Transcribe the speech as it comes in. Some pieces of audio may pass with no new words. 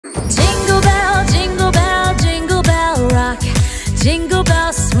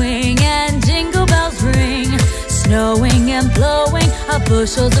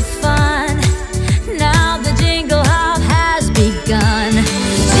bushels of fun. Now the jingle hop has begun.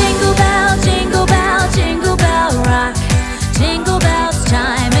 Jingle bell rock. Jingle bells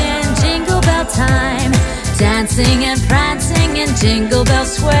chime in jingle bell time. Dancing and prancing in Jingle Bell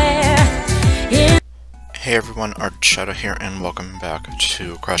Square. Hey everyone, ArdrethShadow here, and welcome back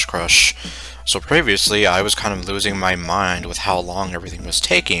to Crush. So previously, I was kind of losing my mind with how long everything was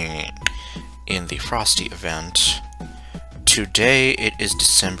taking in the Frosty event. Today, it is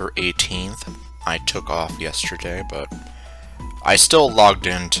December 18th. I took off yesterday, but I still logged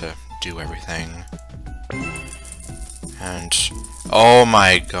in to do everything. And, oh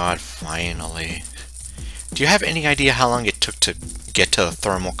my god, finally. Do you have any idea how long it took to get to the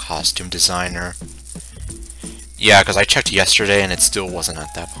thermal costume designer? Yeah, because I checked yesterday and it still wasn't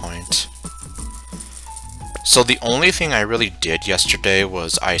at that point. So the only thing I really did yesterday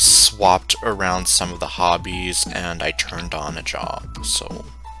was I swapped around some of the hobbies and I turned on a job, so...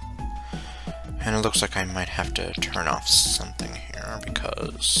 And it looks like I might have to turn off something here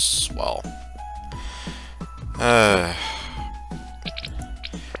because, well... I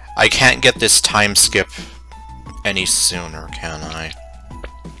can't get this time skip any sooner, can I?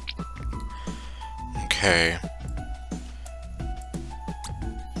 Okay.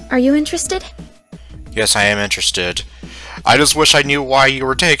 Are you interested? Yes, I am interested. I just wish I knew why you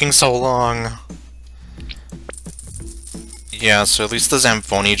were taking so long. Yeah, so at least the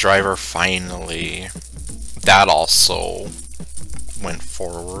Zamfoni driver finally... That also went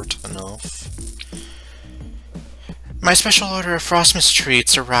forward enough. My special order of Frostmas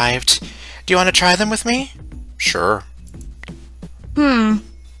treats arrived. Do you want to try them with me? Sure.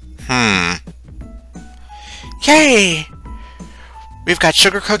 Yay! We've got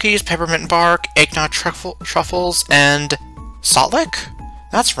sugar cookies, peppermint bark, eggnog truffles, and salt lick?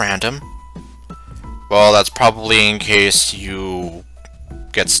 That's random. Well, that's probably in case you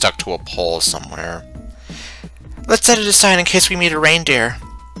get stuck to a pole somewhere. Let's set it aside in case we meet a reindeer.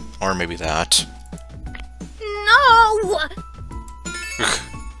 Or maybe that. No!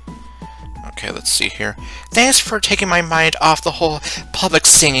 Okay, let's see here. Thanks for taking my mind off the whole public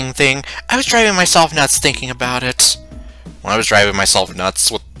singing thing. I was driving myself nuts thinking about it. Well, I was driving myself nuts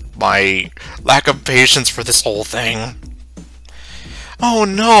with my lack of patience for this whole thing. Oh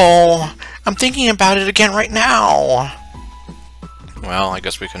no! I'm thinking about it again right now! Well, I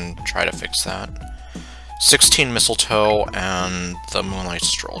guess we can try to fix that. 16 mistletoe and the moonlight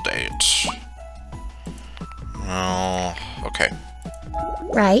stroll date. Oh, okay.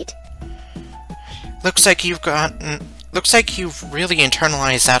 Right. Looks like you've really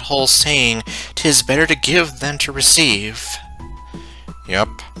internalized that whole saying, "'Tis better to give than to receive." Yep.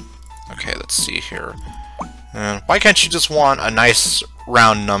 Okay, let's see here. Why can't you just want a nice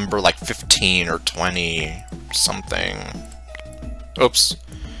round number like 15 or 20 something? Oops.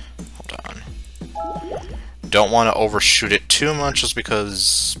 Hold on. Don't want to overshoot it too much just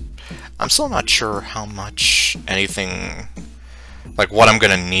because I'm still not sure how much anything, like what I'm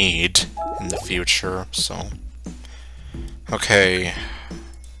gonna need in the future, so... Okay.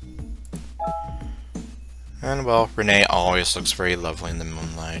 And well, Renee always looks very lovely in the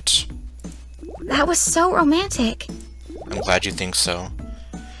moonlight. That was so romantic. I'm glad you think so.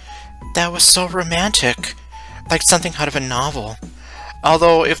 That was so romantic. Like something out of a novel.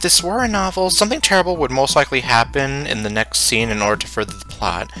 Although, if this were a novel, something terrible would most likely happen in the next scene in order to further the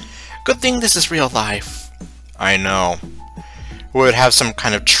plot. Good thing this is real life. I know. We would have some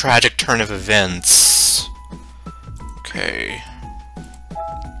kind of tragic turn of events. Okay.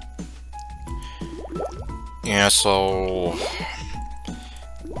 Yeah, so...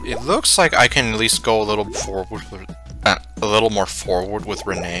 It looks like I can at least go a little more forward with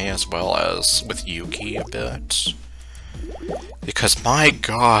Renee as well as with Yuki a bit. Because my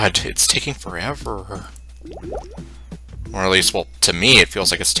god, it's taking forever. Or at least, well, to me it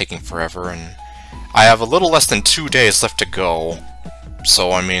feels like it's taking forever, and I have a little less than 2 days left to go.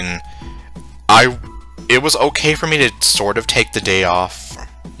 So, I mean, it was okay for me to sort of take the day off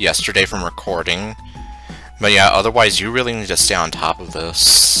yesterday from recording. But yeah, otherwise you really need to stay on top of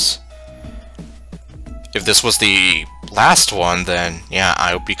this. If this was the last one, then yeah,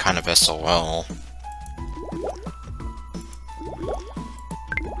 I would be kind of SOL.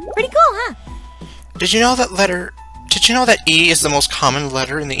 Pretty cool, huh? Did you know that E is the most common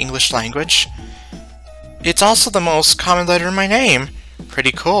letter in the English language? It's also the most common letter in my name.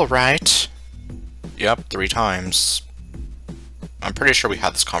 Pretty cool, right? Yep, 3 times. I'm pretty sure we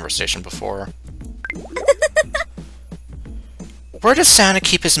had this conversation before. Where does Santa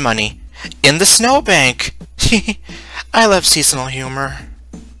keep his money? In the snowbank! I love seasonal humor.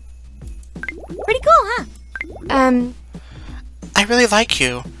 Pretty cool, huh? I really like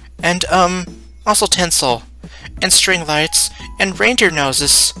you. And, also tinsel. And string lights. And reindeer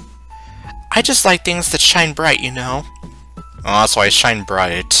noses. I just like things that shine bright, you know? Oh, that's why I shine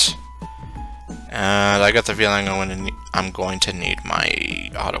bright. And I got the feeling I'm going to need my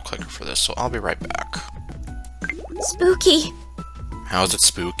auto-clicker for this, so I'll be right back. Spooky. How's it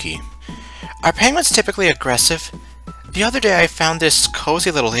spooky? Are penguins typically aggressive? The other day I found this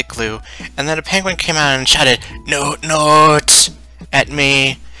cozy little igloo, and then a penguin came out and shouted, "Note, note!" at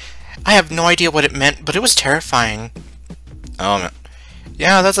me. I have no idea what it meant, but it was terrifying.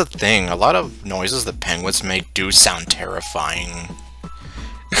 Yeah, that's a thing. A lot of noises that penguins make do sound terrifying.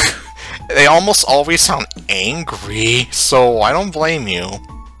 They almost always sound angry, so I don't blame you.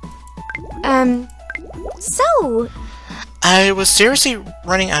 So... I was seriously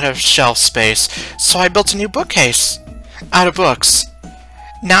running out of shelf space, so I built a new bookcase. Out of books.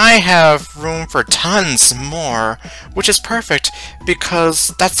 Now I have room for tons more, which is perfect,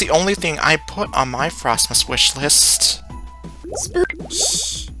 because that's the only thing I put on my Frostmas wish list.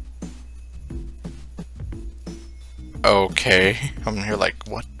 Shh. Okay, I'm here like,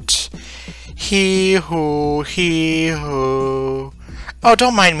 what? Hee-hoo, hee-hoo. Oh,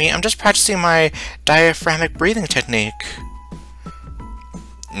 don't mind me, I'm just practicing my diaphragmatic breathing technique.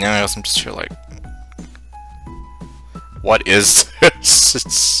 No, I'm just here like... What is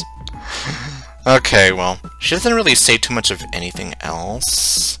this? Okay, well, she doesn't really say too much of anything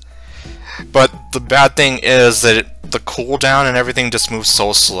else. But the bad thing is that the cooldown and everything just moves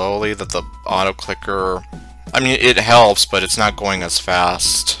so slowly that the auto-clicker... I mean, it helps, but it's not going as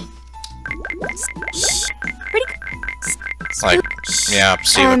fast. Like, yeah,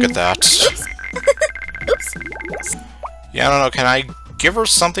 see, look at that. Oops. Yeah, I don't know, can I give her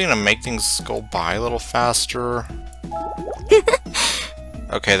something to make things go by a little faster?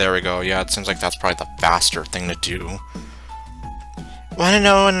 Okay, there we go. Yeah, it seems like that's probably the faster thing to do. Wanna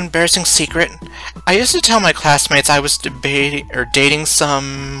know an embarrassing secret? I used to tell my classmates I was dating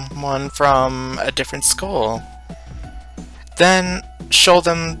someone from a different school. Then show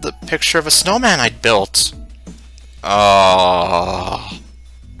them the picture of a snowman I'd built. Oh.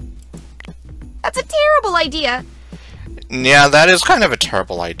 That's a terrible idea. Yeah, that is kind of a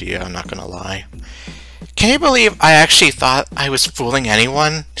terrible idea, I'm not gonna lie. Can you believe I actually thought I was fooling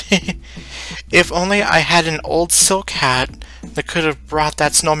anyone? If only I had an old silk hat that could have brought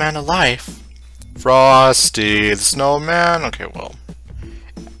that snowman to life. Frosty the snowman? Okay, well.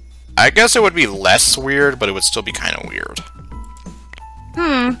 I guess it would be less weird, but it would still be kind of weird.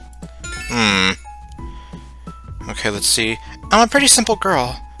 Okay, let's see. I'm a pretty simple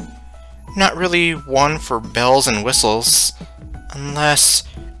girl. Not really one for bells and whistles. Unless...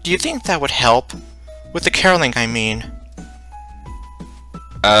 Do you think that would help? With the caroling, I mean.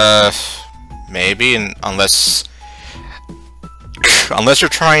 Maybe, unless you're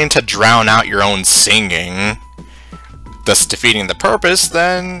trying to drown out your own singing, thus defeating the purpose,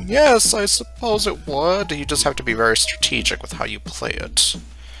 then yes, I suppose it would. You just have to be very strategic with how you play it.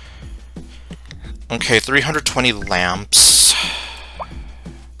 Okay, 320 lamps.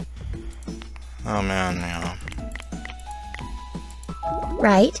 Oh man, yeah.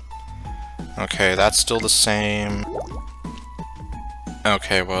 Right. Okay, that's still the same.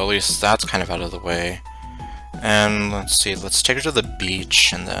 Okay, well at least that's kind of out of the way. And let's see, let's take her to the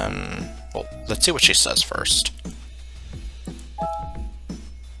beach and then... Well, let's see what she says first.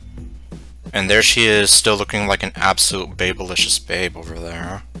 And there she is, still looking like an absolute babelicious babe over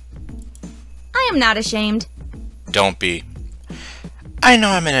there. I am not ashamed. Don't be. I know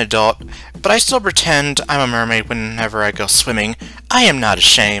I'm an adult, but I still pretend I'm a mermaid whenever I go swimming. I am not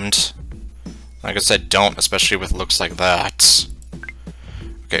ashamed. Like I said, don't, especially with looks like that.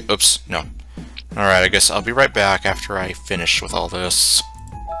 Okay, oops, no. Alright, I guess I'll be right back after I finish with all this.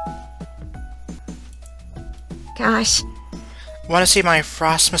 Gosh. Want to see my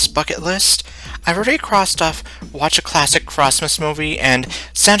Frostmas bucket list? I've already crossed off watch a classic Frostmas movie and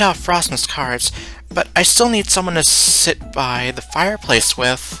send out Frostmas cards, but I still need someone to sit by the fireplace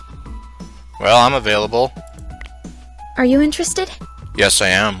with. Well, I'm available. Are you interested? Yes, I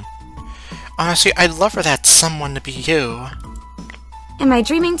am. Honestly, I'd love for that someone to be you. Am I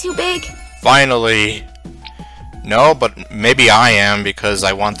dreaming too big? Finally! No, but maybe I am, because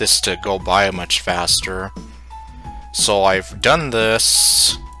I want this to go by much faster. So I've done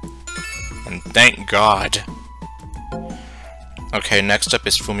this, and thank God. Okay, next up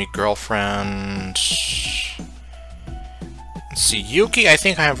is Fumi girlfriend. Let's see, Yuki, I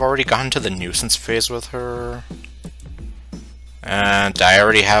think I have already gotten to the nuisance phase with her. And I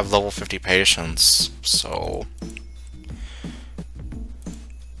already have level 50 patience, so...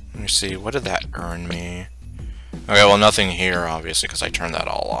 Let me see, what did that earn me? Okay, well, nothing here, obviously, because I turned that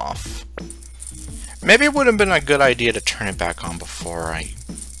all off. Maybe it would have been a good idea to turn it back on before I...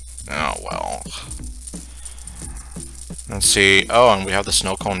 Oh, well. Let's see. Oh, and we have the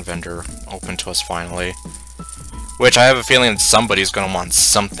snow cone vendor open to us finally. Which I have a feeling somebody's going to want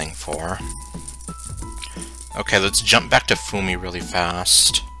something for. Okay, let's jump back to Fumi really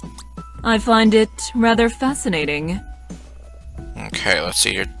fast. I find it rather fascinating. Okay, let's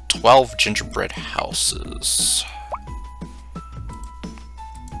see here. 12 gingerbread houses.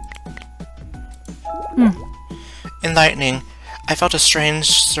 Enlightening. I felt a strange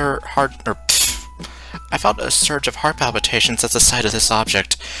I felt a surge of heart palpitations at the sight of this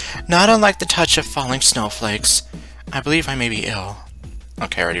object, not unlike the touch of falling snowflakes. I believe I may be ill.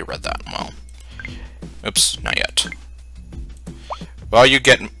 Okay, I already read that. Well, oops, not yet. Well, you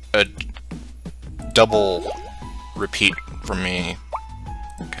get a double repeat from me.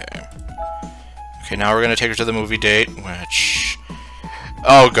 Okay. Okay, now we're gonna take her to the movie date, which...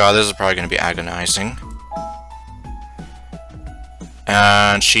 Oh god, this is probably gonna be agonizing.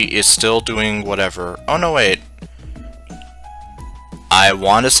 And she is still doing whatever. Oh no, wait. I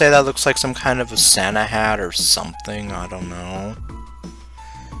want to say that looks like some kind of a Santa hat or something. I don't know.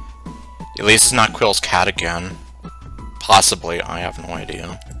 At least it's not Quill's cat again. Possibly, I have no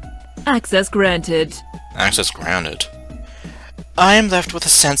idea. Access granted. Access granted. I am left with a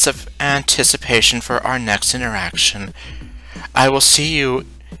sense of anticipation for our next interaction. I will see you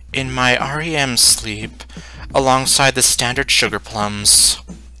in my REM sleep, alongside the standard sugar plums.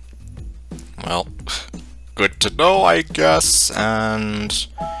 Well, good to know, I guess, and...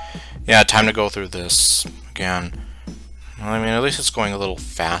 Yeah, time to go through this again. Well, I mean, at least it's going a little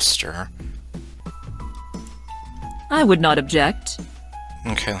faster. I would not object.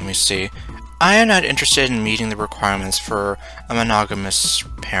 Okay, let me see. I am not interested in meeting the requirements for a monogamous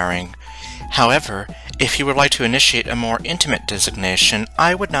pairing. However, if you would like to initiate a more intimate designation,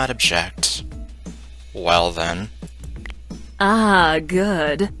 I would not object. Well then. Ah,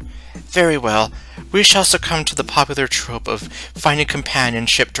 good. Very well. We shall succumb to the popular trope of finding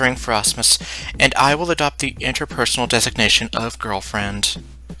companionship during Frostmas, and I will adopt the interpersonal designation of girlfriend.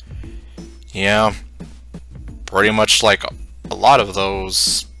 Yeah. Pretty much like a lot of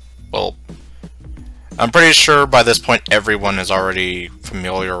those. Well, I'm pretty sure by this point everyone is already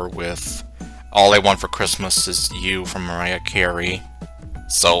familiar with All I Want for Christmas Is You from Mariah Carey.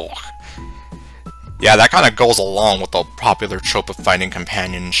 So... yeah, that kind of goes along with the popular trope of finding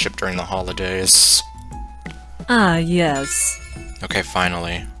companionship during the holidays. Ah, yes. Okay,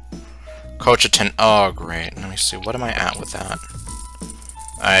 finally. Coach at 10. Oh, great. Let me see. What am I at with that?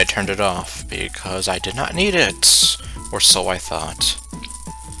 I turned it off because I did not need it. Or so I thought.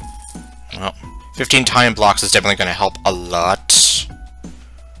 Well, 15 time blocks is definitely going to help a lot.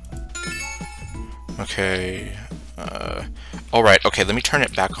 Okay. Alright, okay, let me turn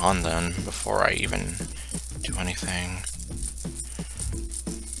it back on then, before I even do anything.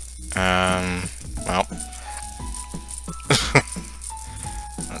 Well.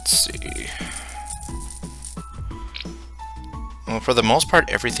 Let's see. Well, for the most part,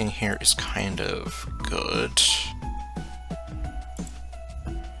 everything here is kind of good.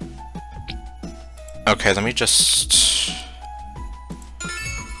 Okay, let me just...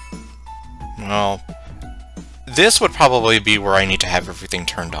 Well... This would probably be where I need to have everything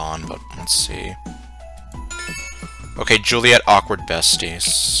turned on, but let's see. Okay, Juliet, awkward besties,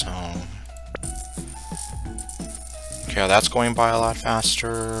 so... Okay, that's going by a lot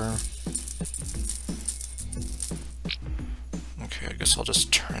faster. Okay, I guess I'll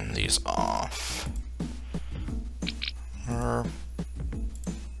just turn these off. I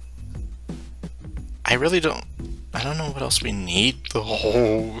really don't... I don't know what else we need,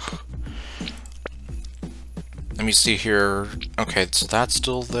 though. Let me see here. Okay, so that's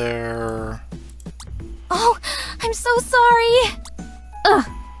still there. Oh, I'm so sorry. Ugh.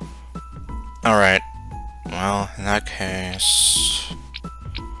 Alright. Well, in that case...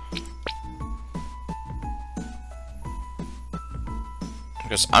 I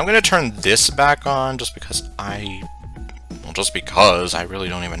guess I'm gonna turn this back on just because well, just because I really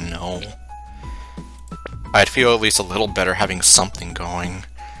don't even know. I'd feel at least a little better having something going.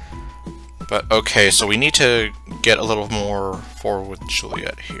 But, okay, so we need to get a little more forward with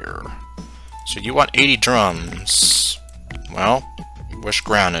Juliet here. So you want 80 drums. Well, wish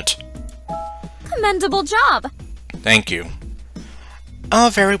granted. Commendable job. Thank you. Oh,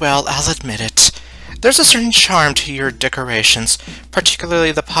 very well, I'll admit it. There's a certain charm to your decorations,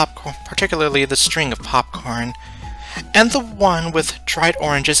 particularly the string of popcorn, and the one with dried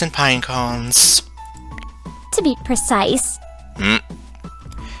oranges and pine cones. To be precise.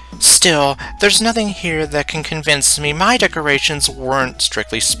 Still, there's nothing here that can convince me my decorations weren't,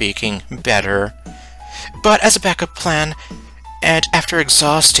 strictly speaking, better. But as a backup plan, and after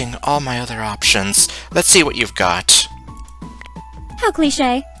exhausting all my other options, let's see what you've got. How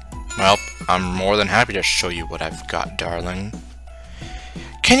cliché. Well, I'm more than happy to show you what I've got, darling.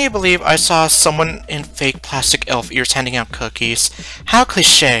 Can you believe I saw someone in fake plastic elf ears handing out cookies? How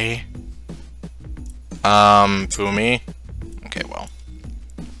cliché. Fumi? Okay, well.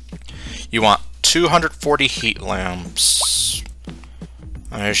 You want 240 heat lamps.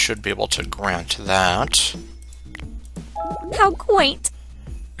 I should be able to grant that. How quaint.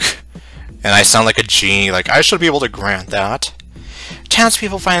 And I sound like a genie, like I should be able to grant that.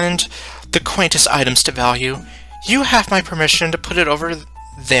 Townspeople find the quaintest items to value. You have my permission to put it over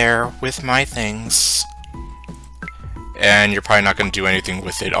there with my things. And you're probably not going to do anything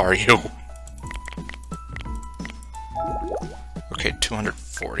with it, are you? Okay,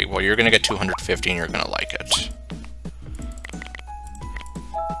 240. Well, you're going to get 250 and you're going to like it.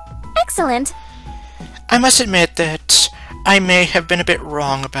 Excellent. I must admit that I may have been a bit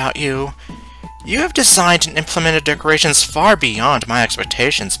wrong about you. You have designed and implemented decorations far beyond my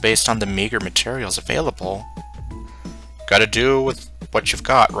expectations based on the meager materials available. Gotta do with what you've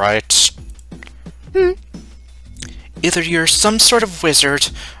got, right? Either you're some sort of wizard,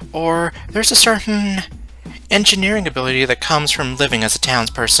 or there's a certain engineering ability that comes from living as a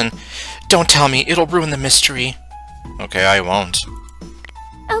townsperson. Don't tell me, it'll ruin the mystery. Okay, I won't.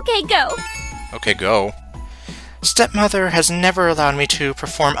 Okay, go. Okay, go. Stepmother has never allowed me to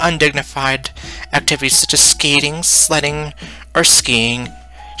perform undignified activities such as skating, sledding, or skiing.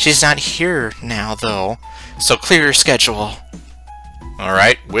 She's not here now, though, so clear your schedule.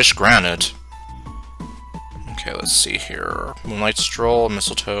 Alright, wish granted. Okay, let's see here. Moonlight Stroll,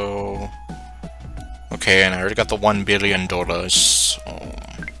 Mistletoe... Okay, and I already got the $1 billion. So...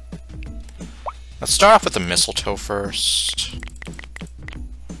 let's start off with the Mistletoe first.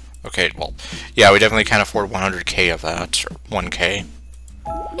 Okay, well, yeah, we definitely can't afford 100k of that, or 1k.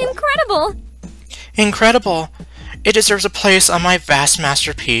 Incredible. Incredible! It deserves a place on my vast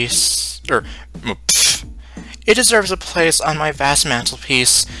masterpiece. It deserves a place on my vast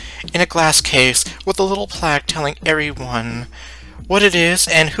mantelpiece, in a glass case, with a little plaque telling everyone what it is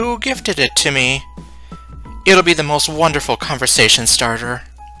and who gifted it to me. It'll be the most wonderful conversation starter.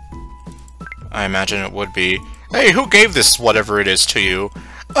 I imagine it would be. Hey, who gave this whatever it is to you?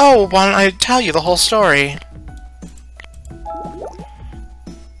 Oh, why don't I tell you the whole story?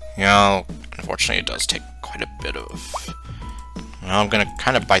 You know, unfortunately it does take quite a bit of... Well, I'm gonna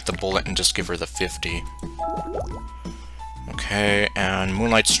kind of bite the bullet and just give her the 50. Okay, and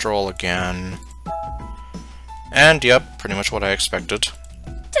Moonlight Stroll again. And, yep, pretty much what I expected.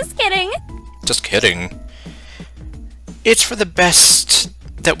 Just kidding. Just kidding. It's for the best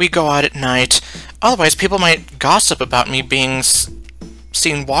that we go out at night. Otherwise, people might gossip about me being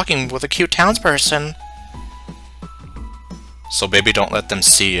seen walking with a cute townsperson. So baby, don't let them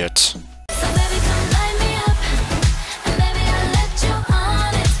see it.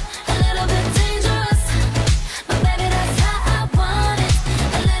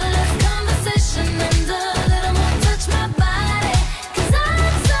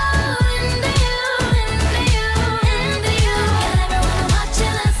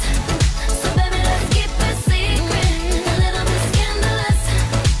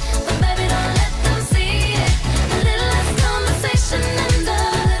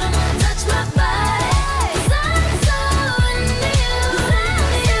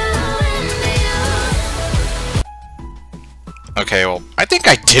 Okay, well, I think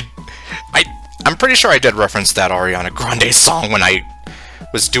I did... I'm pretty sure I did reference that Ariana Grande song when I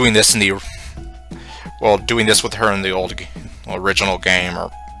was doing this in the... Well, doing this with her in the original game,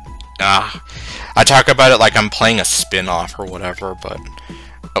 or... I talk about it like I'm playing a spin-off or whatever, but...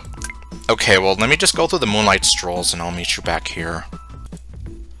 Oh, okay, well, let me just go through the Moonlight Strolls and I'll meet you back here.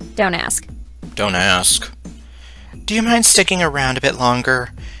 Don't ask. Don't ask. Do you mind sticking around a bit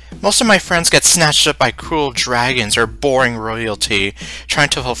longer? Most of my friends get snatched up by cruel dragons or boring royalty, trying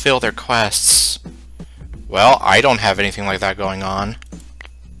to fulfill their quests. Well, I don't have anything like that going on.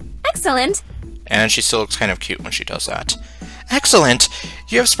 Excellent. And she still looks kind of cute when she does that. Excellent!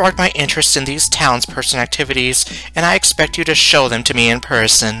 You have sparked my interest in these townsperson activities, and I expect you to show them to me in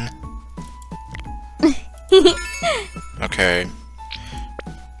person. Okay.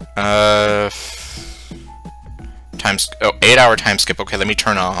 8-hour time skip. Okay, let me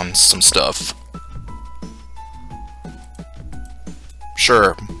turn on some stuff.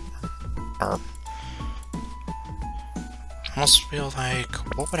 Sure. Or... I almost feel like...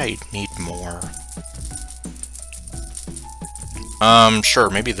 What would I need more? Sure,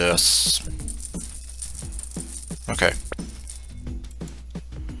 maybe this. Okay.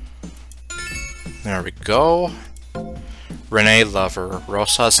 There we go. Renee Lover,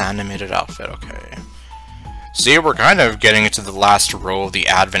 Rosa's animated outfit, okay. See, we're kind of getting into the last row of the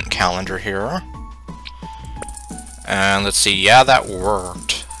advent calendar here. And let's see, yeah, that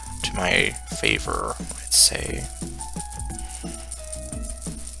worked to my favor, I'd say.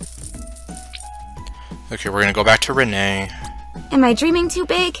 Okay, we're gonna go back to Renee. Am I dreaming too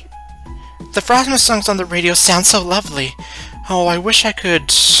big? The Frostmas songs on the radio sound so lovely. Oh, I wish I could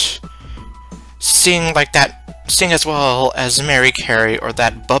sing like that, sing as well as Mary Carey or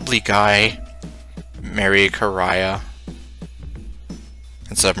that bubbly guy, Mary Caraya.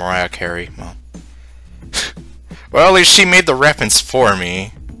 Instead of Mariah Carey, well. Well, at least she made the reference for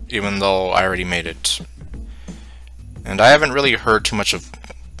me, even though I already made it. And I haven't really heard too much of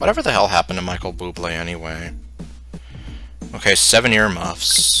whatever the hell happened to Michael Bublé anyway. Okay, 7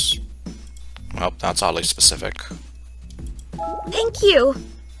 earmuffs. Well, that's oddly specific. Thank you.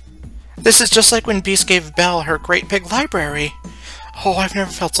 This is just like when Beast gave Belle her great big library. Oh, I've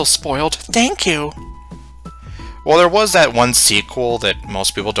never felt so spoiled. Thank you! Well, there was that one sequel that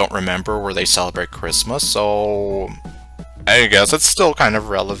most people don't remember where they celebrate Christmas, so I guess it's still kind of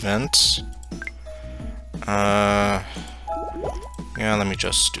relevant. Yeah, let me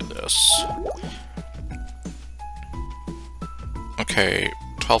just do this. Okay,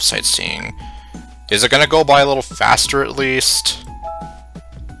 12 sightseeing. Is it gonna go by a little faster at least?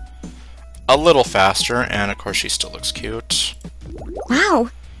 A little faster, and of course she still looks cute.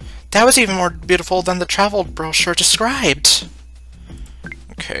 Wow. That was even more beautiful than the travel brochure described.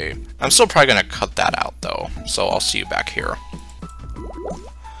 Okay, I'm still probably gonna cut that out though, so I'll see you back here.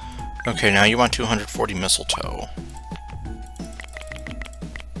 Okay, now you want 240 mistletoe.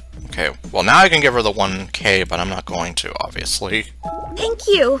 Okay, well now I can give her the 1K, but I'm not going to, obviously. Thank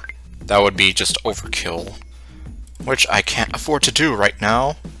you. That would be just overkill. Which I can't afford to do right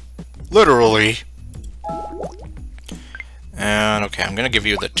now. Literally. And okay, I'm gonna give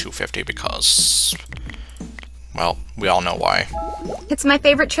you the 250 because, well, we all know why. It's my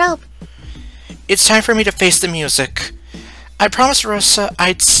favorite trope. It's time for me to face the music. I promised Rosa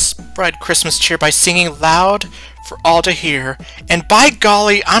I'd spread Christmas cheer by singing loud for all to hear, and by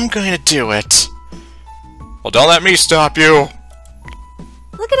golly, I'm going to do it. Well, don't let me stop you.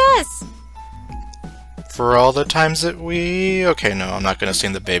 Look at us. For all the times that we... Okay, no, I'm not going to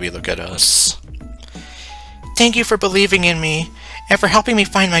sing the baby look at us. Thank you for believing in me, and for helping me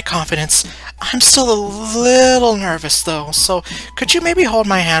find my confidence. I'm still a little nervous, though, so could you maybe hold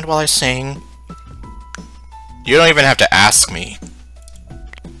my hand while I sing? You don't even have to ask me.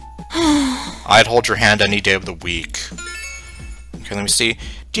 I'd hold your hand any day of the week. Okay, let me see.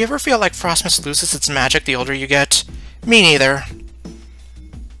 Do you ever feel like Frostmas loses its magic the older you get? Me neither.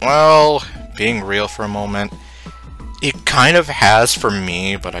 Well, being real for a moment, it kind of has for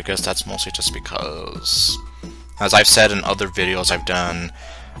me, but I guess that's mostly just because, as I've said in other videos I've done,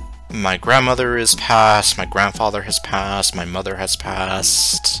 my grandmother is passed, my grandfather has passed, my mother has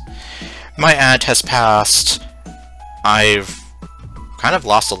passed, my aunt has passed. I've kind of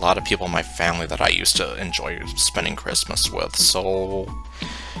lost a lot of people in my family that I used to enjoy spending Christmas with, so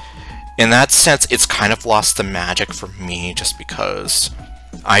in that sense it's kind of lost the magic for me just because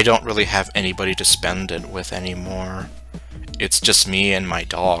I don't really have anybody to spend it with anymore. It's just me and my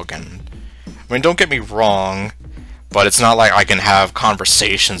dog, and I mean, don't get me wrong, but it's not like I can have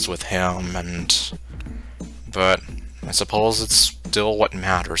conversations with him, but I suppose it's still what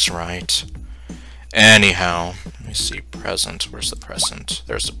matters, right? Anyhow, let me see, present. Where's the present?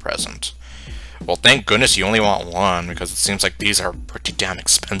 There's the present. Well, thank goodness you only want one, because it seems like these are pretty damn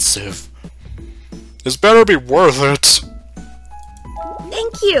expensive. This better be worth it!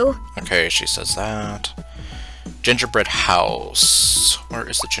 Thank you. Okay, she says that. Gingerbread house. Where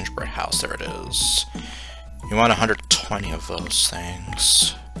is the gingerbread house? There it is. You want 120 of those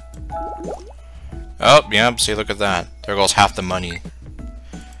things. Oh, yeah, see, look at that. There goes half the money.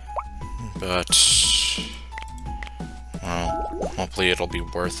 But, well, hopefully it'll be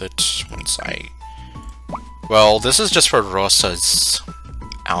worth it once I... Well, this is just for Rosa's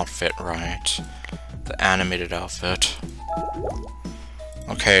outfit, right? The animated outfit.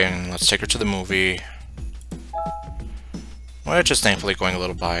 Okay, let's take her to the movie. Which is thankfully going a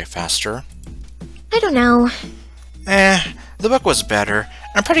little by faster. I don't know. The book was better.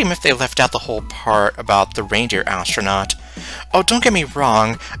 I'm pretty miffed they left out the whole part about the reindeer astronaut. Oh, don't get me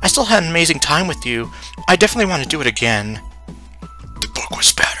wrong, I still had an amazing time with you. I definitely want to do it again. The book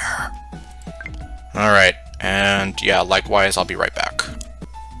was better. Alright, and yeah, likewise, I'll be right back.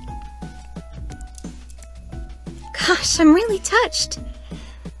 Gosh, I'm really touched.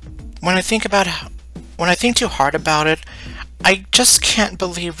 When I think too hard about it, I just can't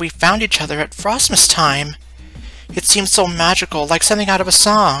believe we found each other at Frostmas time. It seems so magical, like something out of a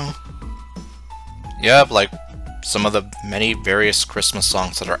song. Yep, like some of the many various Christmas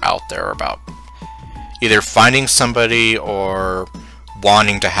songs that are out there about either finding somebody or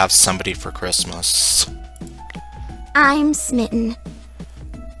wanting to have somebody for Christmas. I'm smitten.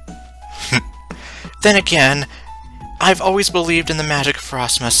 Then again, I've always believed in the magic of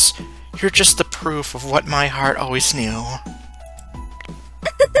Frostmas. You're just the proof of what my heart always knew.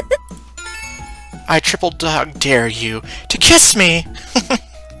 I triple dog dare you to kiss me!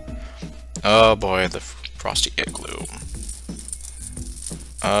 Oh boy, the frosty igloo.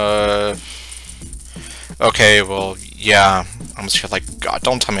 Okay, well, yeah. I'm just like, God,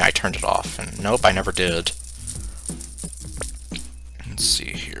 don't tell me I turned it off. And nope, I never did. Let's see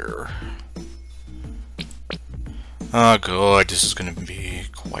here. Oh, good. This is gonna be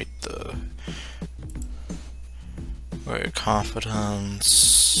quite the... Wait,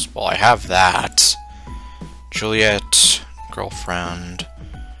 confidence... Well, I have that. Juliet, girlfriend...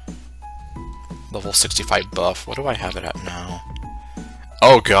 Level 65 buff. What do I have it at now?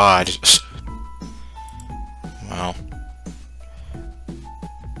 Oh, God. Well.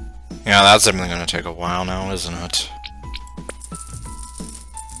 Yeah, that's definitely gonna take a while now, isn't it?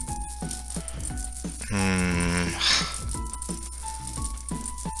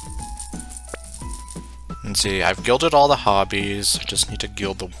 Let's see, I've guilded all the hobbies, I just need to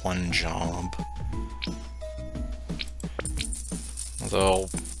guild the one job. Although,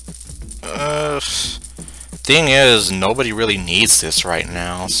 thing is, nobody really needs this right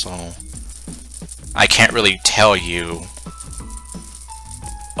now, so I can't really tell you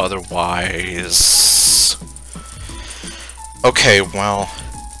otherwise. Okay, well,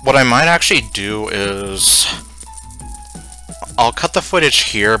 what I might actually do is I'll cut the footage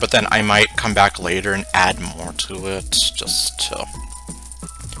here, but then I might come back later and add more to it, just to...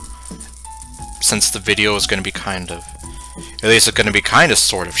 Since the video is going to be kind of... At least it's going to be kind of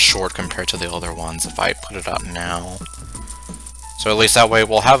sort of short compared to the other ones if I put it out now. So at least that way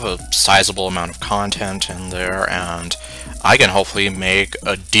we'll have a sizable amount of content in there, and I can hopefully make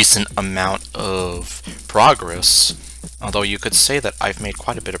a decent amount of progress. Although you could say that I've made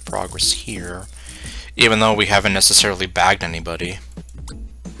quite a bit of progress here, even though we haven't necessarily bagged anybody.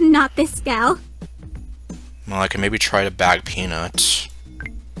 Not this gal. Well, I can maybe try to bag Peanut.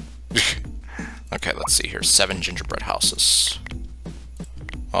 Okay, let's see here. 7 gingerbread houses.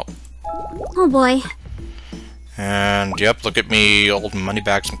 Oh. Oh boy. And, yep, look at me. Old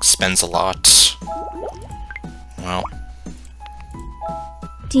Moneybags spends a lot. Well.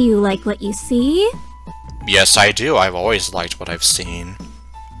 Do you like what you see? Yes, I do. I've always liked what I've seen.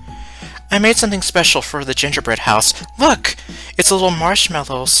 I made something special for the gingerbread house. Look! It's a little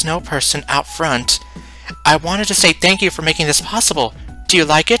marshmallow snow person out front. I wanted to say thank you for making this possible. Do you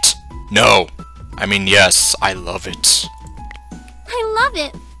like it? No. I mean, yes, I love it. I love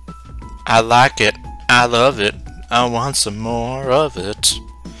it. I like it. I love it. I want some more of it.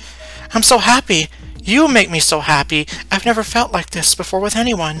 I'm so happy. You make me so happy. I've never felt like this before with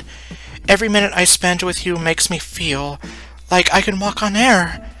anyone. Every minute I spend with you makes me feel like I can walk on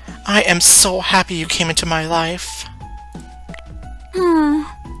air. I am so happy you came into my life.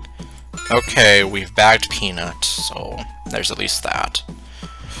 Okay, we've bagged Peanut, so there's at least that.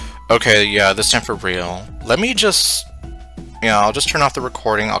 Okay, yeah, this time for real. Let me just... Yeah, I'll just turn off the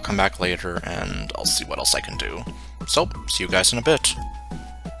recording, I'll come back later, and I'll see what else I can do. So, see you guys in a bit.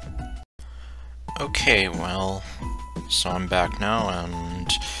 Okay, well, so I'm back now,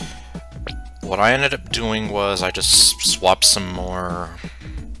 and what I ended up doing was I just swapped some more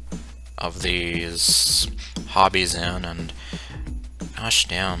of these hobbies in, and gosh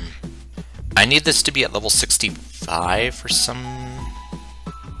damn. I need this to be at level 65 for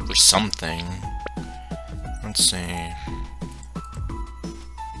something. Let's see.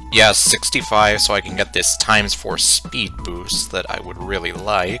 Yeah, 65, so I can get this ×4 speed boost that I would really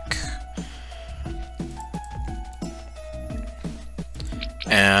like.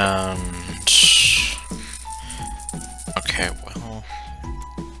 And... okay, well...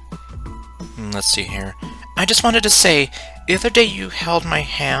 let's see here. I just wanted to say, the other day you held my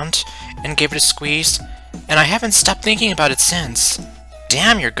hand and gave it a squeeze, and I haven't stopped thinking about it since.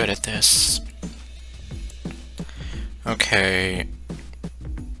 Damn, you're good at this. Okay...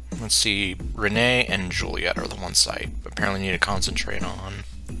 let's see, Renee and Juliet are the ones I apparently need to concentrate on.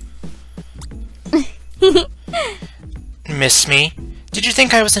 Miss me? Did you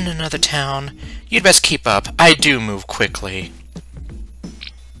think I was in another town? You'd best keep up. I do move quickly.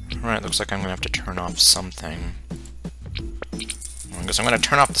 Alright, looks like I'm gonna have to turn off something. Because I'm going to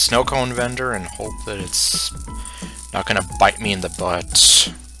turn off the snow cone vendor and hope that it's not going to bite me in the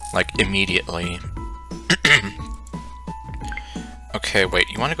butt, like, immediately. Okay, wait,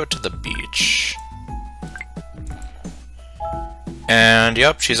 you want to go to the beach. And,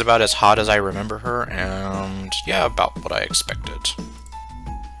 yep, she's about as hot as I remember her, and, yeah, about what I expected.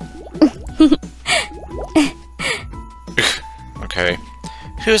 Okay.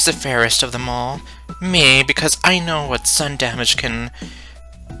 Who's the fairest of them all? Me, because I know what sun damage can...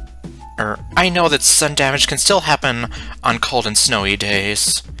 I know that sun damage can still happen on cold and snowy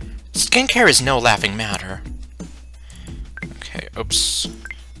days. Skincare is no laughing matter. Okay, oops.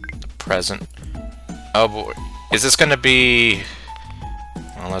 The present. Oh boy. Is this gonna be...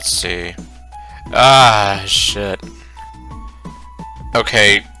 Well, let's see. Ah, shit.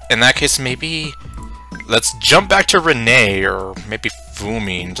 Okay, in that case, maybe... Let's jump back to Renee, or maybe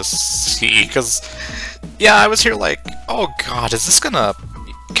Fumi, and just see, because... Yeah, I was here like, oh god, is this gonna...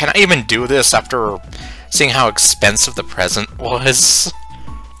 Can I even do this after seeing how expensive the present was?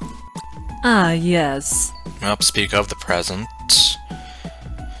 Ah, yes. Well, speak of the present.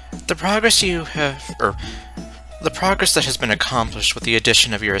 The progress you have... the progress that has been accomplished with the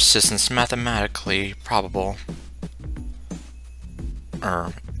addition of your assistance mathematically probable.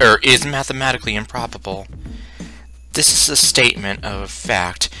 Is mathematically improbable. This is a statement of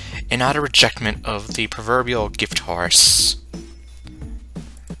fact, and not a rejectment of the proverbial gift horse.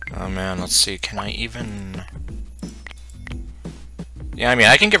 Oh man, let's see, can I even... Yeah, I mean,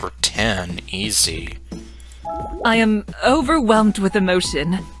 I can give her 10, easy. I am overwhelmed with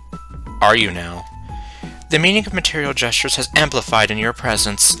emotion. Are you now? The meaning of material gestures has amplified in your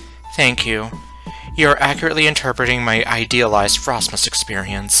presence. Thank you. You are accurately interpreting my idealized Frostmas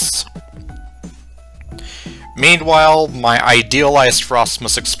experience. Meanwhile, my idealized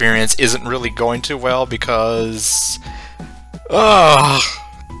Frostmas experience isn't really going too well because... Ugh!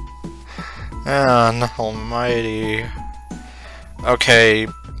 Man almighty. Okay.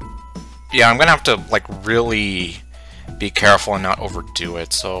 Yeah, I'm gonna have to, like, really be careful and not overdo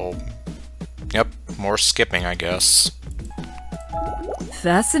it, so... Yep, more skipping, I guess.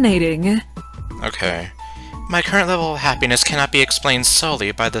 Fascinating. Okay. My current level of happiness cannot be explained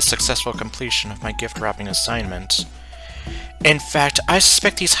solely by the successful completion of my gift-wrapping assignment. In fact, I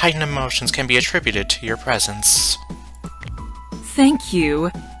suspect these heightened emotions can be attributed to your presence. Thank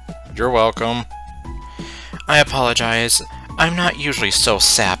you. You're welcome. I apologize. I'm not usually so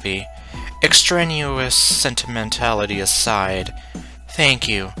sappy. Extraneous sentimentality aside, thank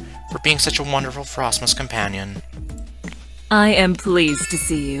you for being such a wonderful Frostmas companion. I am pleased to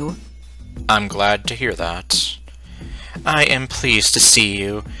see you. I'm glad to hear that. I am pleased to see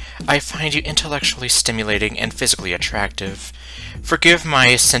you. I find you intellectually stimulating and physically attractive. Forgive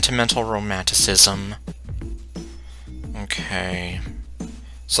my sentimental romanticism. Okay.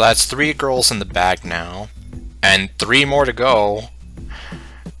 So that's 3 girls in the bag now. And 3 more to go.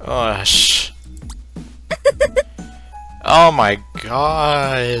 Gosh. Oh my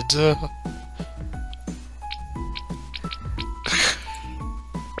god.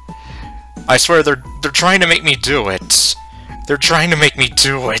 I swear they're trying to make me do it. They're trying to make me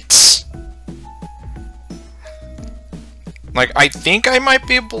do it. Like, I think I might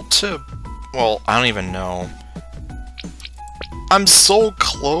be able to... Well, I don't even know. I'm so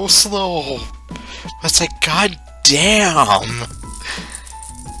close, though. It's like, god damn.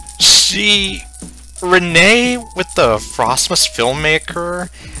 Renee, with the Frostmas filmmaker,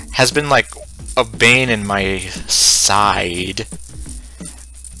 has been, like, a bane in my side.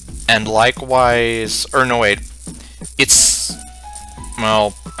 And likewise... Or, no, wait. It's...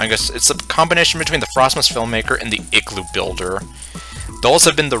 Well, I guess it's a combination between the Frostmas filmmaker and the Igloo Builder. Those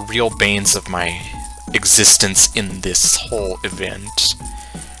have been the real banes of my existence in this whole event.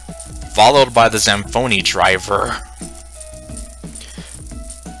 Followed by the Zamfoni driver.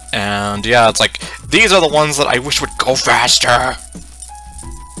 And yeah, it's like, these are the ones that I wish would go faster!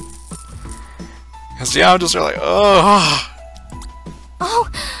 Because yeah, I'm just really, ugh. Oh,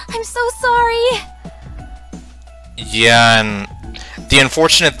 I'm so sorry! Yeah, and the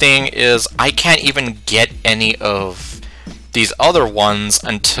unfortunate thing is, I can't even get any of these other ones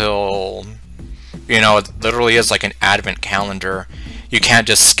until, you know, it literally is like an advent calendar. You can't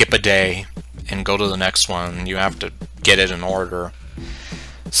just skip a day and go to the next one. You have to get it in order.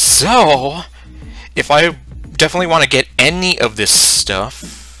 So, if I definitely want to get any of this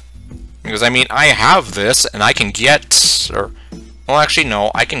stuff, because I mean, I have this, and I can get, or, well actually no,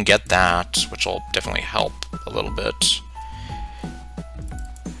 I can get that, which will definitely help a little bit.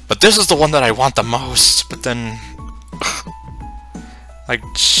 But this is the one that I want the most, but then, like,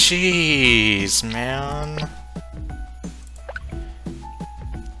 jeez, man.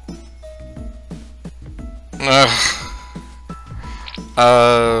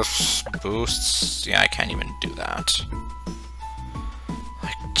 Boosts? Yeah, I can't even do that.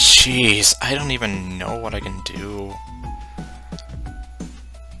 Like, jeez, I don't even know what I can do.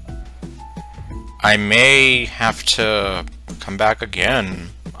 I may have to come back again.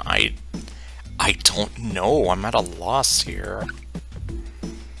 I don't know. I'm at a loss here.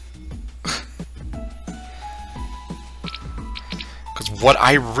 Because what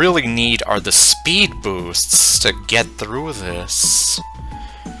I really need are the speed boosts to get through this.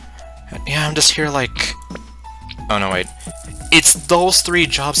 Yeah, I'm just here like... Oh no, wait. It's those 3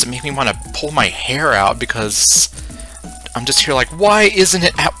 jobs that make me want to pull my hair out, because I'm just here like, why isn't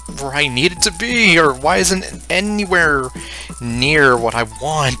it at where I need it to be? Or why isn't it anywhere near what I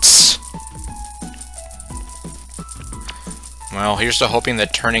want? Well, here's to hoping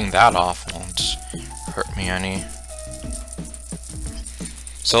that turning that off won't hurt me any.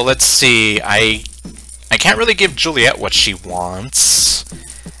 So let's see, I can't really give Juliet what she wants,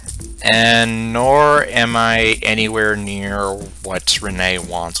 and nor am I anywhere near what Renee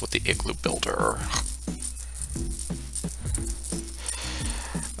wants with the Igloo Builder.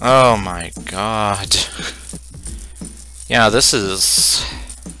 Oh my god. Yeah, this is...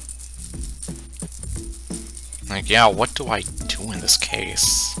 Like, yeah, what do I do in this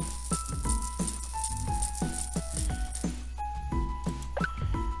case?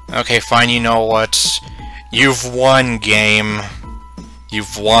 Okay, fine, you know what? You've won, game.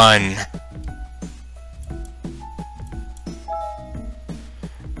 You've won.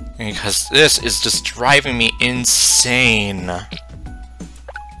 Because this is just driving me insane.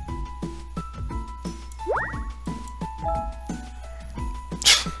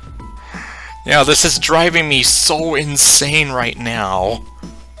 Yeah, this is driving me so insane right now.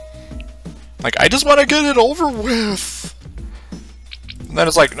 Like, I just want to get it over with. And then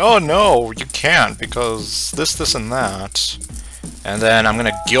it's like, oh no, you can't, because this, and that. And then I'm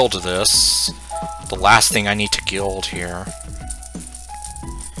gonna guild this. The last thing I need to guild here.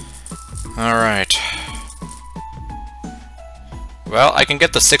 Alright. Well, I can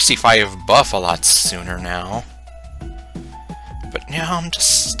get the 65 buff a lot sooner now. But now I'm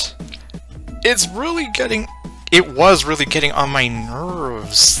just... It's really getting... It was really getting on my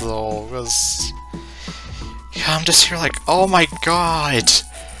nerves, though, because... Yeah, I'm just here like, oh my god!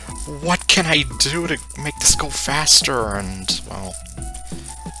 What can I do to make this go faster? And, well...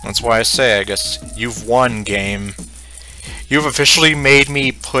 That's why I say, I guess, you've won, game. You've officially made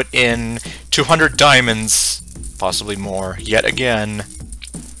me put in 200 diamonds, possibly more, yet again.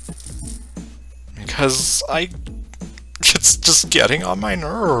 Because it's just getting on my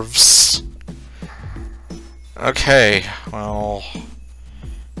nerves. Okay, well...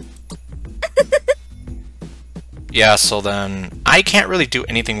 Yeah, so then, I can't really do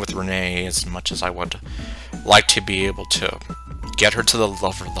anything with Renee as much as I would like to be able to get her to the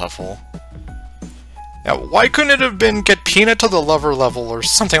lover level. Yeah, why couldn't it have been get Peanut to the lover level or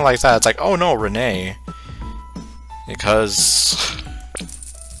something like that? It's like, oh no, Renee. Because...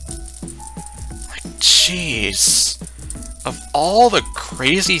 Like, jeez. Of all the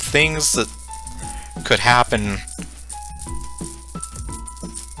crazy things that could happen...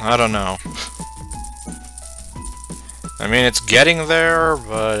 I don't know. I mean, it's getting there,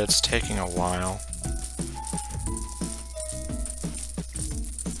 but it's taking a while.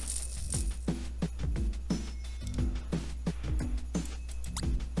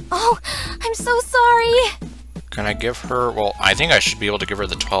 Oh, I'm so sorry! Can I give her... Well, I think I should be able to give her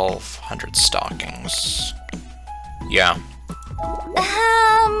the 1,200 stockings. Yeah.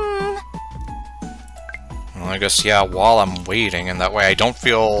 Well, I guess, yeah, while I'm waiting, and that way I don't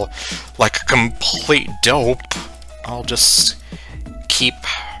feel like a complete dope, I'll just keep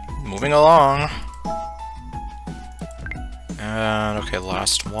moving along. And, okay,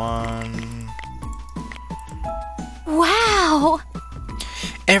 last one. Wow!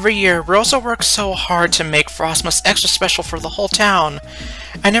 Every year, Rosa works so hard to make Frostmas extra special for the whole town.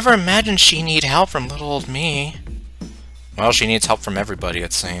 I never imagined she'd need help from little old me. Well, she needs help from everybody,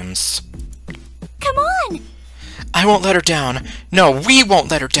 it seems. Come on! I won't let her down. No, we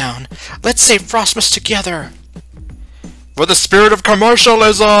won't let her down. Let's save Frostmas together. For the spirit of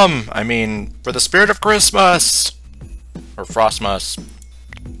commercialism! I mean, for the spirit of Christmas! Or Frostmas.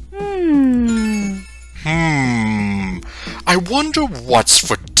 I wonder what's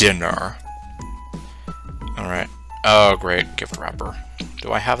for dinner. Alright. Oh, great. Gift wrapper.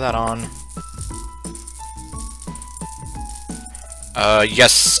 Do I have that on?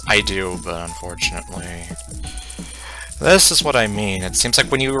 Yes, I do, but unfortunately... This is what I mean. It seems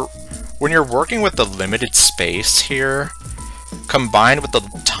like when you're working with the limited space here, combined with the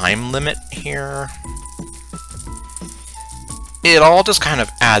time limit here, it all just kind of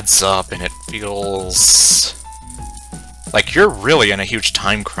adds up, and it feels like you're really in a huge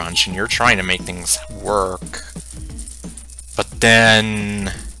time crunch, and you're trying to make things work. But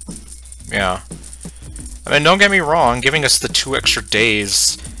then, yeah. I mean, don't get me wrong, giving us the 2 extra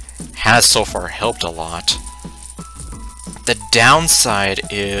days has so far helped a lot. The downside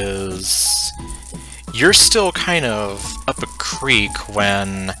is you're still kind of up a creek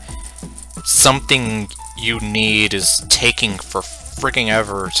when something you need is taking for freaking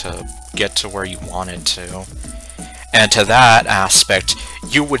ever to get to where you want it to. And to that aspect,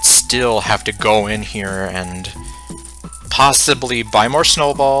 you would still have to go in here and possibly buy more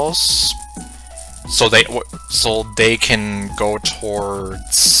snowballs so they can go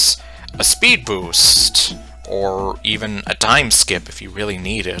towards a speed boost or even a time skip if you really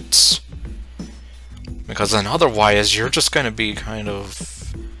need it. Because then otherwise you're just going to be kind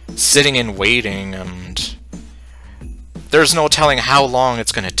of sitting and waiting, and there's no telling how long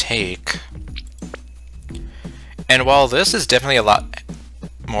it's going to take. And while this is definitely a lot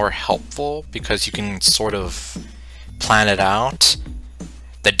more helpful because you can sort of plan it out,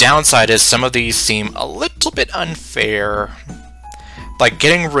 the downside is some of these seem a little bit unfair. Like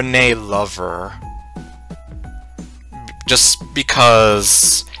getting Renee Lover, just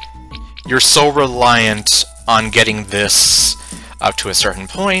because you're so reliant on getting this up to a certain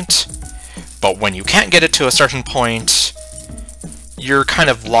point, but when you can't get it to a certain point, you're kind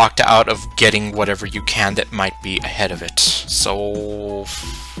of locked out of getting whatever you can that might be ahead of it. So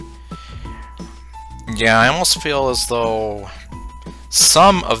yeah, I almost feel as though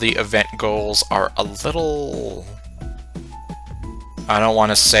some of the event goals are a little, I don't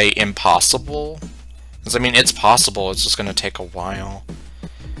want to say impossible, because I mean it's possible, it's just going to take a while.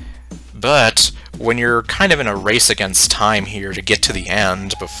 But when you're kind of in a race against time here to get to the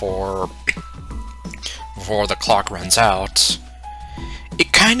end before the clock runs out,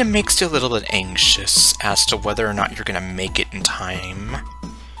 it kind of makes you a little bit anxious as to whether or not you're going to make it in time.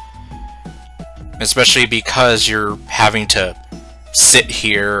 Especially because you're having to sit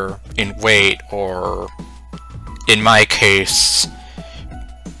here and wait, or in my case,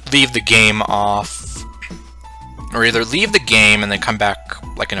 leave the game off, or either leave the game and then come back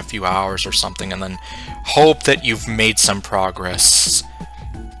like in a few hours or something and then hope that you've made some progress.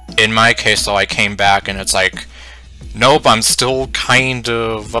 In my case though, I came back and it's like, nope, I'm still kind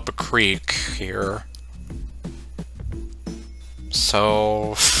of up a creek here.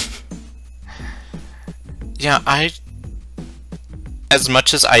 So yeah, as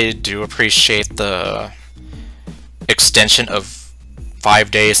much as I do appreciate the extension of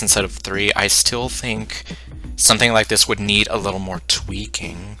 5 days instead of 3, I still think something like this would need a little more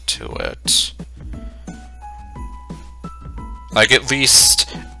tweaking to it. Like, at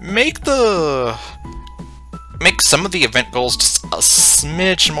least make some of the event goals just a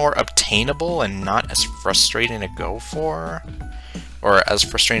smidge more obtainable and not as frustrating to go for, or as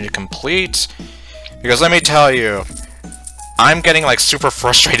frustrating to complete. Because let me tell you, I'm getting like super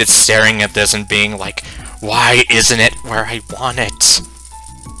frustrated staring at this and being like, why isn't it where I want it?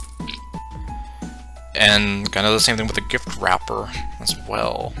 And kind of the same thing with the gift wrapper as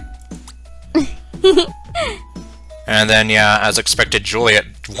well. And then, yeah, as expected, Juliet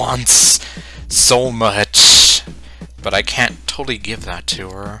wants so much, but I can't totally give that to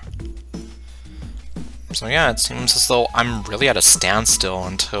her. So yeah, it seems as though I'm really at a standstill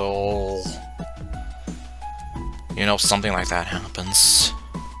until, you know, something like that happens.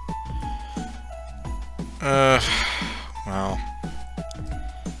 Well.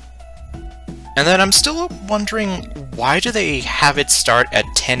 And then I'm still wondering, why do they have it start at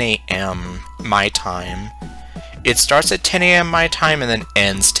 10 AM my time? It starts at 10 AM my time and then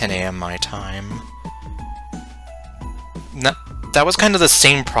ends 10 AM my time. That was kind of the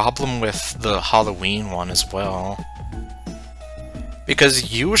same problem with the Halloween one as well.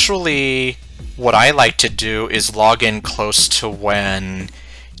 Because usually what I like to do is log in close to when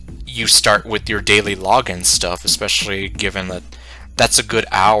you start with your daily login stuff, especially given that that's a good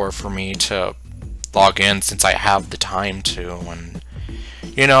hour for me to log in since I have the time to. And,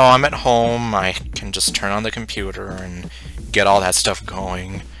 you know, I'm at home, I can just turn on the computer and get all that stuff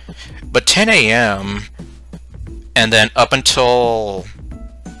going. But 10 AM, and then up until,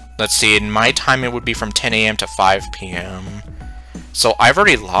 let's see, in my time it would be from 10 AM to 5 PM. So I've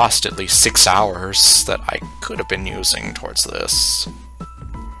already lost at least 6 hours that I could have been using towards this.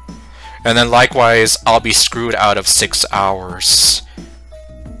 And then likewise, I'll be screwed out of 6 hours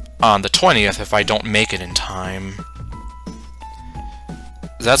on the 20th if I don't make it in time.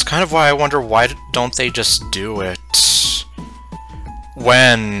 That's kind of why I wonder, why don't they just do it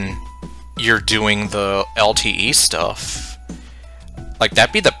when you're doing the LTE stuff? Like,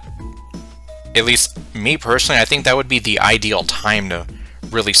 that'd be the... At least, me personally, I think that would be the ideal time to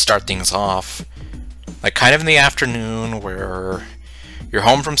really start things off. Like, kind of in the afternoon, where you're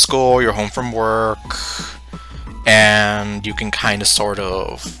home from school, you're home from work, and you can kind of sort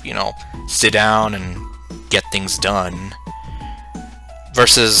of, you know, sit down and get things done.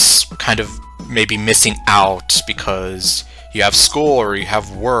 Versus kind of maybe missing out because you have school or you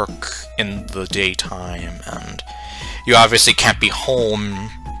have work in the daytime, and you obviously can't be home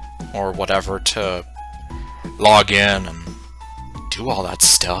or whatever to log in and do all that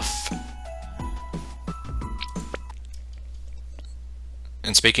stuff.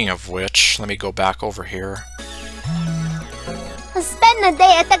 And speaking of which, let me go back over here. Spend the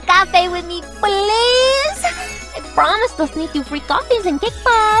day at the cafe with me, please. I promised to sneak you free coffees and cake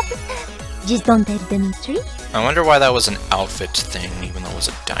pops. Just don't tell Dimitri. I wonder why that was an outfit thing, even though it was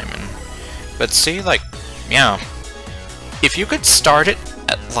a diamond. But see, like, yeah. If you could start it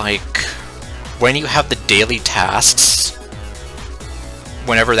at, like, when you have the daily tasks,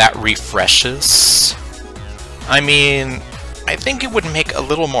 whenever that refreshes, I mean, I think it would make a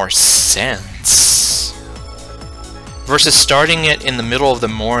little more sense. Versus starting it in the middle of the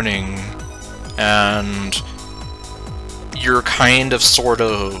morning, and you're kind of sort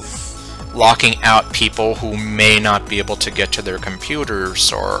of locking out people who may not be able to get to their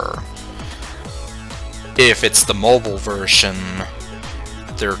computers, or if it's the mobile version,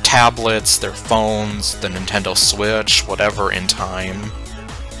 their tablets, their phones, the Nintendo Switch, whatever in time.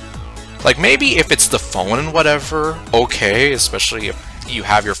 Like, maybe if it's the phone and whatever, okay, especially if you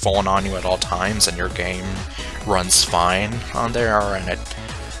have your phone on you at all times and your game runs fine on there and it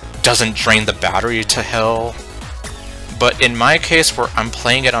doesn't drain the battery to hell. But in my case, where I'm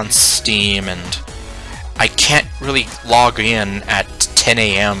playing it on Steam and I can't really log in at 10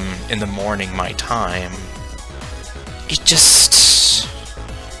 AM in the morning my time, it just...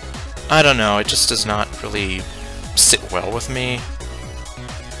 I don't know, it just does not really sit well with me.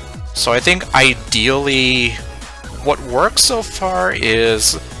 So I think ideally, what works so far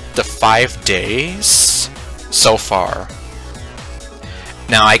is the 5 days so far.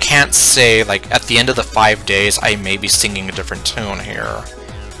 Now, I can't say, like, at the end of the 5 days, I may be singing a different tune here.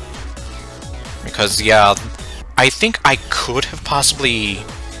 Because, yeah, I think I could have possibly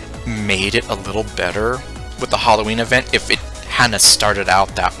made it a little better with the Halloween event if it hadn't started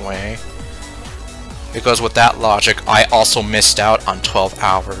out that way. Because with that logic, I also missed out on 12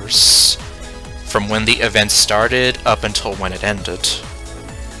 hours from when the event started up until when it ended.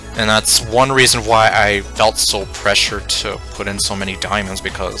 And that's one reason why I felt so pressured to put in so many diamonds,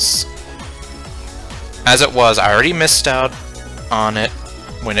 because as it was, I already missed out on it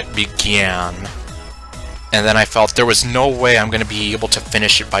when it began. And then I felt there was no way I'm going to be able to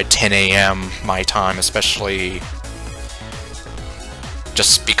finish it by 10 AM my time, especially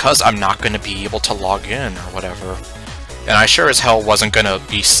just because I'm not going to be able to log in or whatever. And I sure as hell wasn't going to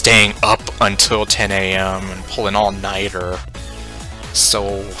be staying up until 10 AM and pulling all-nighter.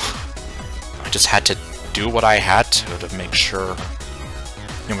 So I just had to do what I had to make sure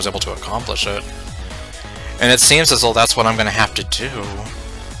I was able to accomplish it. And it seems as though that's what I'm going to have to do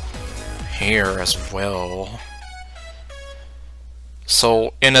here as well.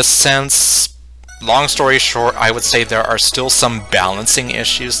 So in a sense, long story short, I would say there are still some balancing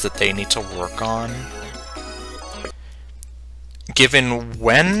issues that they need to work on. Given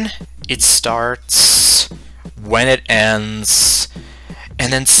when it starts, when it ends,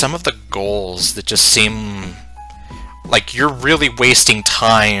 and then some of the goals that just seem like you're really wasting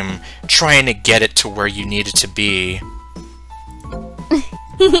time trying to get it to where you need it to be.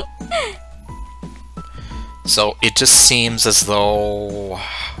 So it just seems as though,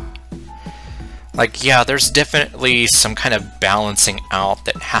 like, yeah, there's definitely some kind of balancing out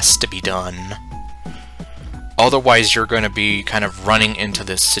that has to be done. Otherwise, you're going to be kind of running into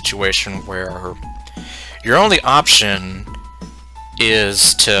this situation where your only option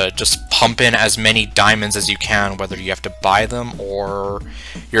is to just pump in as many diamonds as you can, whether you have to buy them or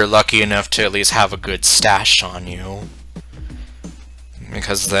you're lucky enough to at least have a good stash on you.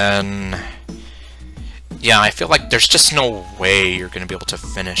 Because then, yeah, I feel like there's just no way you're going to be able to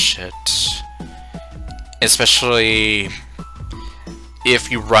finish it. Especially if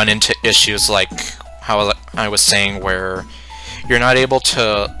you run into issues like how I was saying, where you're not able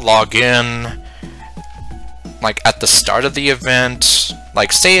to log in like at the start of the event.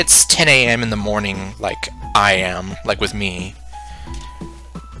 Like, say it's 10 AM in the morning, like I am, like with me,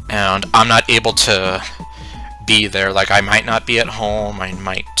 and I'm not able to be there. Like, I might not be at home, I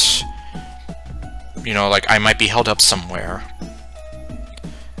might, you know, like I might be held up somewhere.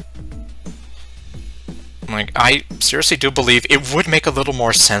 Like, I seriously do believe it would make a little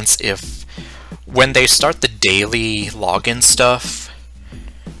more sense if, when they start the daily login stuff,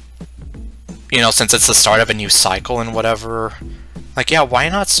 you know, since it's the start of a new cycle and whatever, like, yeah, why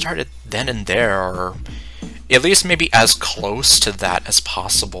not start it then and there, or at least maybe as close to that as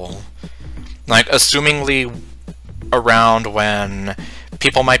possible. Like, assumingly around when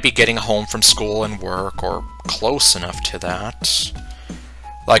people might be getting home from school and work, or close enough to that.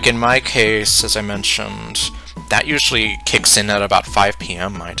 Like in my case, as I mentioned, that usually kicks in at about 5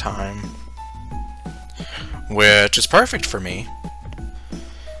 PM my time, which is perfect for me.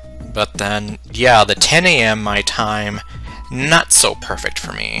 But then, yeah, the 10 AM my time, not so perfect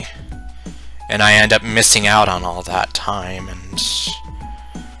for me. And I end up missing out on all that time, and...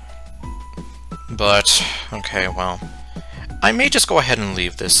 But, okay, well, I may just go ahead and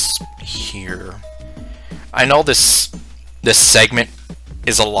leave this here. I know this segment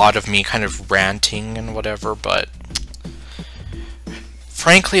is a lot of me kind of ranting and whatever, but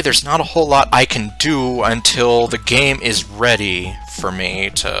frankly, there's not a whole lot I can do until the game is ready for me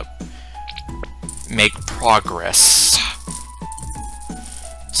to make progress.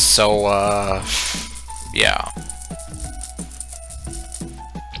 So, yeah.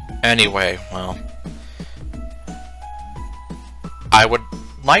 Anyway, well, I would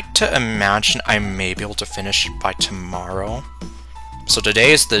like to imagine I may be able to finish it by tomorrow. So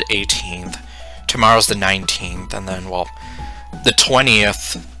today is the 18th, tomorrow's the 19th, and then, well, the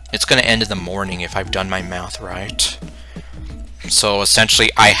 20th, it's going to end in the morning if I've done my math right. So essentially,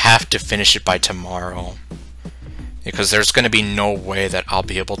 I have to finish it by tomorrow, because there's going to be no way that I'll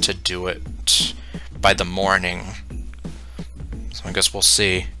be able to do it by the morning. So I guess we'll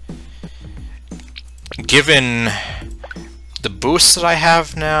see. Given the boost that I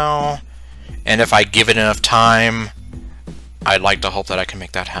have now, and if I give it enough time, I'd like to hope that I can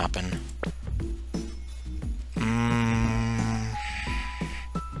make that happen.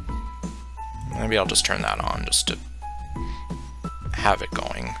 Maybe I'll just turn that on just to have it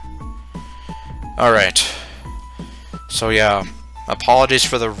going. Alright. So yeah, apologies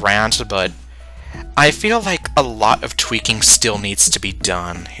for the rant, but I feel like a lot of tweaking still needs to be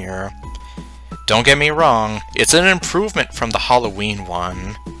done here. Don't get me wrong, it's an improvement from the Halloween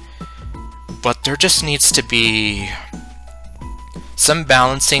one, but there just needs to be some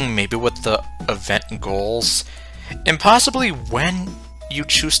balancing, maybe with the event goals, and possibly when you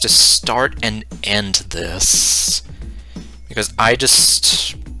choose to start and end this. Because it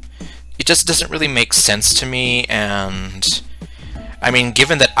just doesn't really make sense to me, and I mean,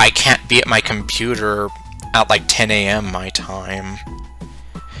 given that I can't be at my computer at like 10 AM my time,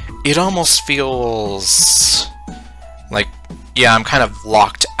 it almost feels like, yeah, I'm kind of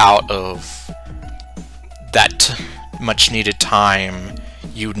locked out of that much needed time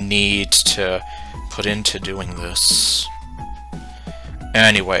you need to put into doing this.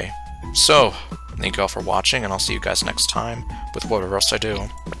 Anyway, so, thank you all for watching, and I'll see you guys next time with whatever else I do.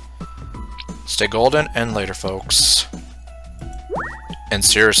 Stay golden, and later, folks. And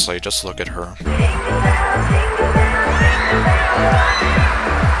seriously, just look at her. Jingle bell,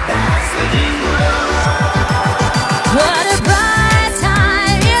 jingle bell,